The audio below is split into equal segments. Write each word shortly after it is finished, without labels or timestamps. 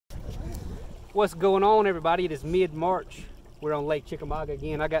What's going on, everybody? It is mid-March. We're on Lake Chickamauga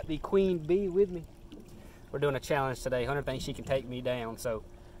again. I got the Queen Bee with me. We're doing a challenge today. Hunter thinks she can take me down, so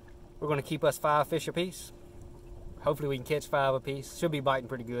we're going to keep us 5 fish apiece. Hopefully we can catch 5 apiece. Should be biting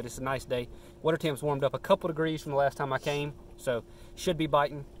pretty good. It's a nice day. Water temp's warmed up a couple degrees from the last time I came, so should be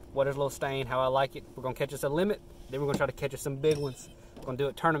biting. Water's a little stained, how I like it. We're going to catch us a limit, then we're going to try to catch us some big ones. We're going to do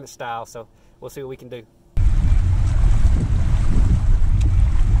it tournament style, so we'll see what we can do.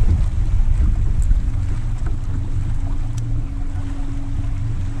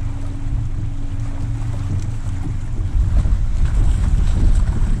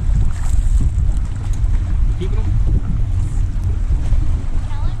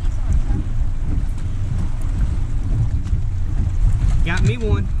 Got me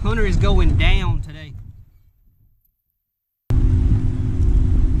one. Hunter is going down today.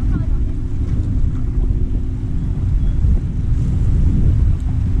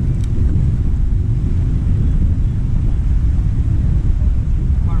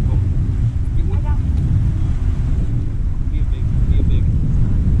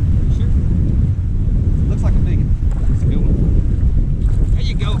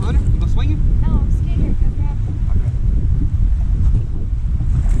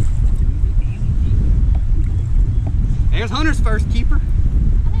 There's Hunter's first keeper. I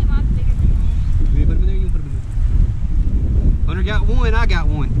think mine's bigger than yours. You put him in there, you can put him in there. Hunter got one, I got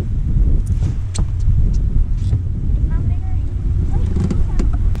one. Mine bigger?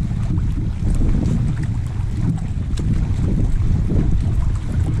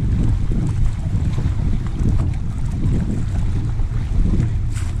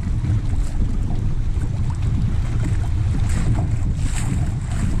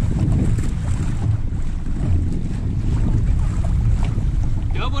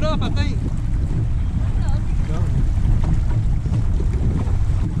 Doubled up, I think.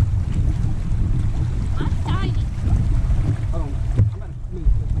 I'm tiny. Hold on. I'm about to move.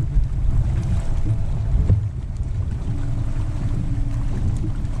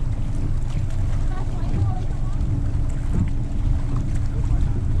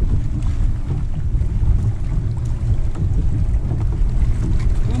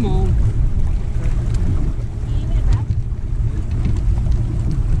 Come on.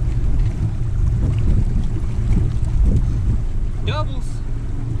 Doubles.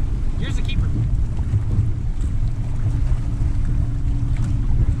 Here's the keeper.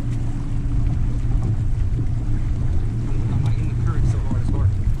 I'm like in the current so hard, it's hard.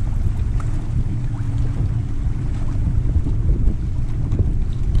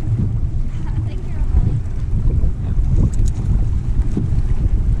 I think you're a bully.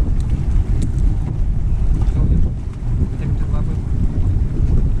 Take him to the live well.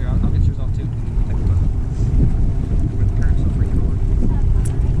 Here, I'll get yours off too. Take him up. With the current so freaking hard.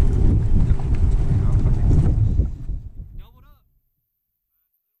 Doubled up.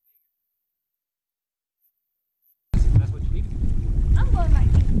 That's what you need. I'm going back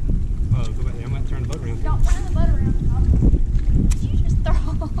here. Oh, go back there. I'm going to turn the boat around. Don't turn the boat around. You just throw.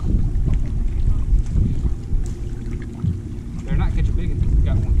 They're not catch a big one.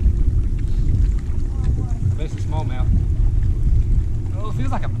 Got one. But it's a smallmouth. Oh, it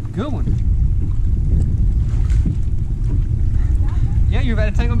feels like a good one. Yeah, you're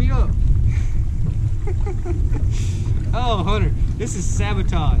about to tangle me up. Oh, Hunter, this is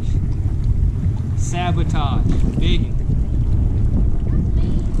sabotage. Sabotage. Big one.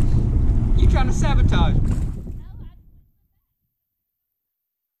 You trying to sabotage me?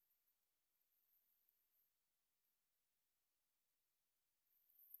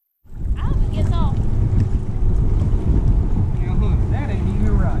 I hope it gets off. Now, Hunter, that ain't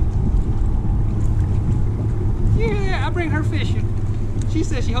even right. Yeah, I bring her fishing. She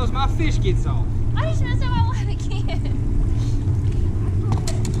says she hopes my fish gets off. I just messed up my line again.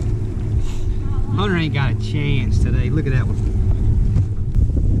 Hunter ain't got a chance today. Look at that one.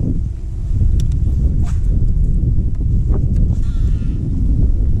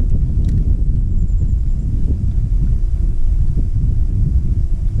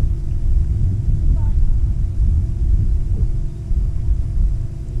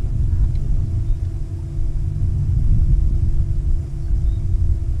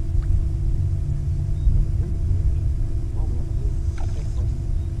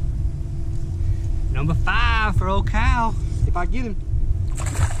 Number 5 for old Kyle, if I get him.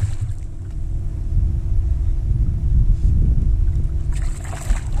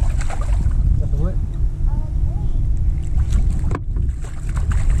 That's a what?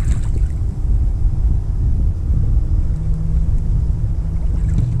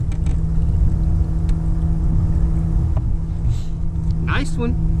 Nice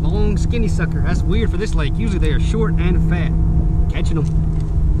one. Long, skinny sucker. That's weird for this lake. Usually they are short and fat. Catching them.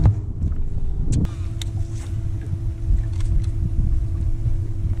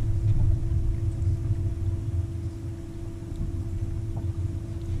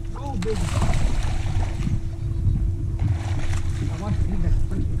 Oh, big. I want to see that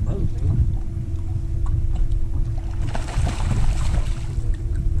freaking boat, man.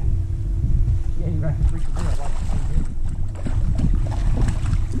 Yeah, you're right. Freaking boat. I like to see him.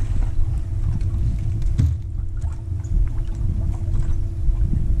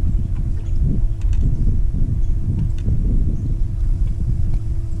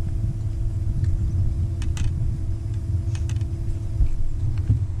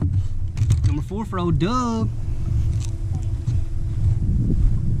 Number 4 for old Doug.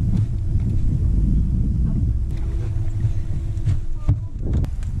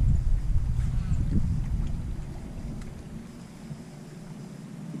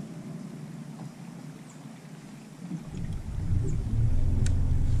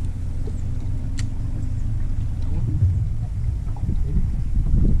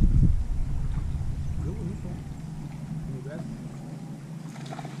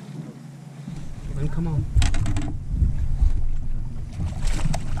 Come on.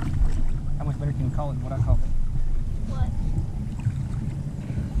 How much better can you call it than what I called it? What?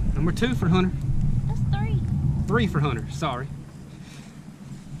 Number 2 for Hunter. That's 3. 3 for Hunter, sorry.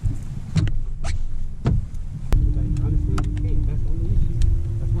 That's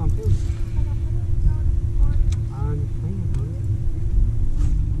why I'm telling you. I understand, Hunter.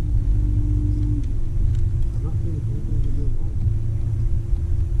 I'm not saying anything you're doing wrong.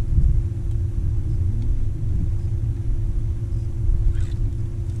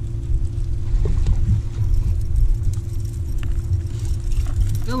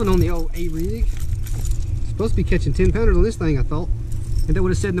 Going on the old A-rig. Supposed to be catching 10 pounders on this thing, I thought. Ain't that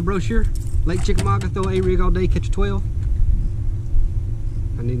what it said in the brochure? Lake Chickamauga, throw A-rig all day, catch a 12.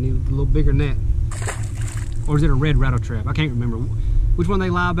 I need a little bigger than that. Or is it a red rattle trap? I can't remember. Which one they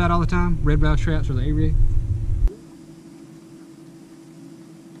lie about all the time? Red rattle traps or the A-rig?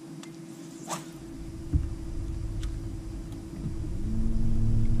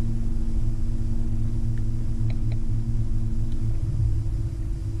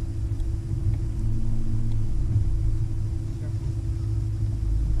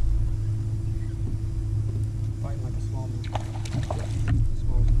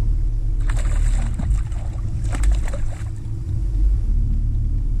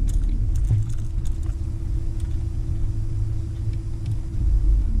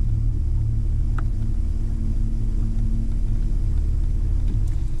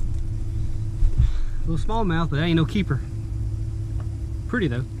 Little smallmouth, but that ain't no keeper. Pretty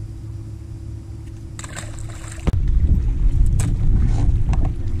though.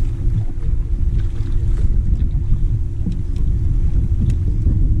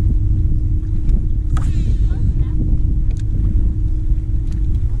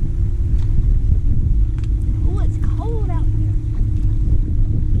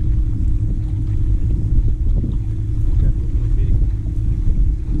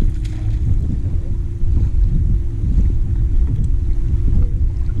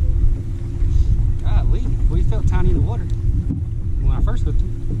 Tiny in the water when I first hooked him.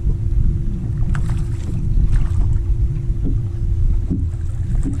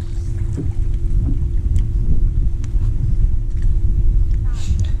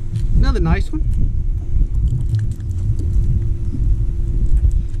 Another nice one.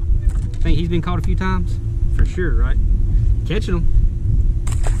 Think he's been caught a few times? For sure, right? Catching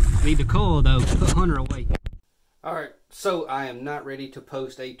them. Need to call though, put Hunter away. Alright, so I am not ready to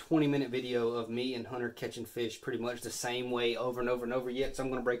post a 20-minute video of me and Hunter catching fish pretty much the same way over and over and over yet. So I'm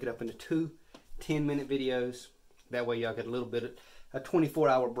going to break it up into 2 10-minute videos. That way y'all get a little bit of a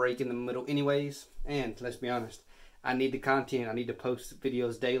 24-hour break in the middle anyways. And let's be honest, I need the content. I need to post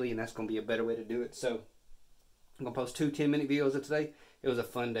videos daily, and that's going to be a better way to do it. So I'm going to post 2 10-minute videos of today. It was a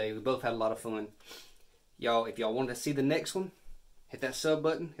fun day. We both had a lot of fun. Y'all, if y'all want to see the next one, hit that sub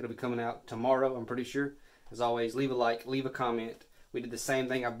button. It'll be coming out tomorrow, I'm pretty sure. As always, leave a like, leave a comment. We did the same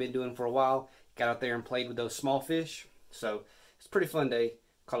thing I've been doing for a while. Got out there and played with those small fish. So it's a pretty fun day.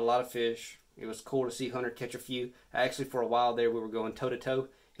 Caught a lot of fish. It was cool to see Hunter catch a few. Actually, for a while there, we were going toe-to-toe.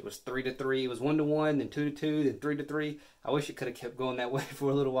 It was 3-3. It was 1-1, then 2-2, then 3-3. I wish it could have kept going that way for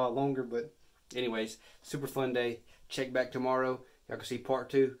a little while longer. But anyways, super fun day. Check back tomorrow. Y'all can see part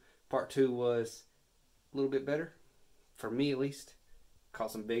 2. Part 2 was a little bit better. For me, at least.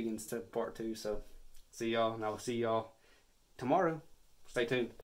 Caught some big ones to part 2, so... See y'all, and I will see y'all tomorrow. Stay tuned.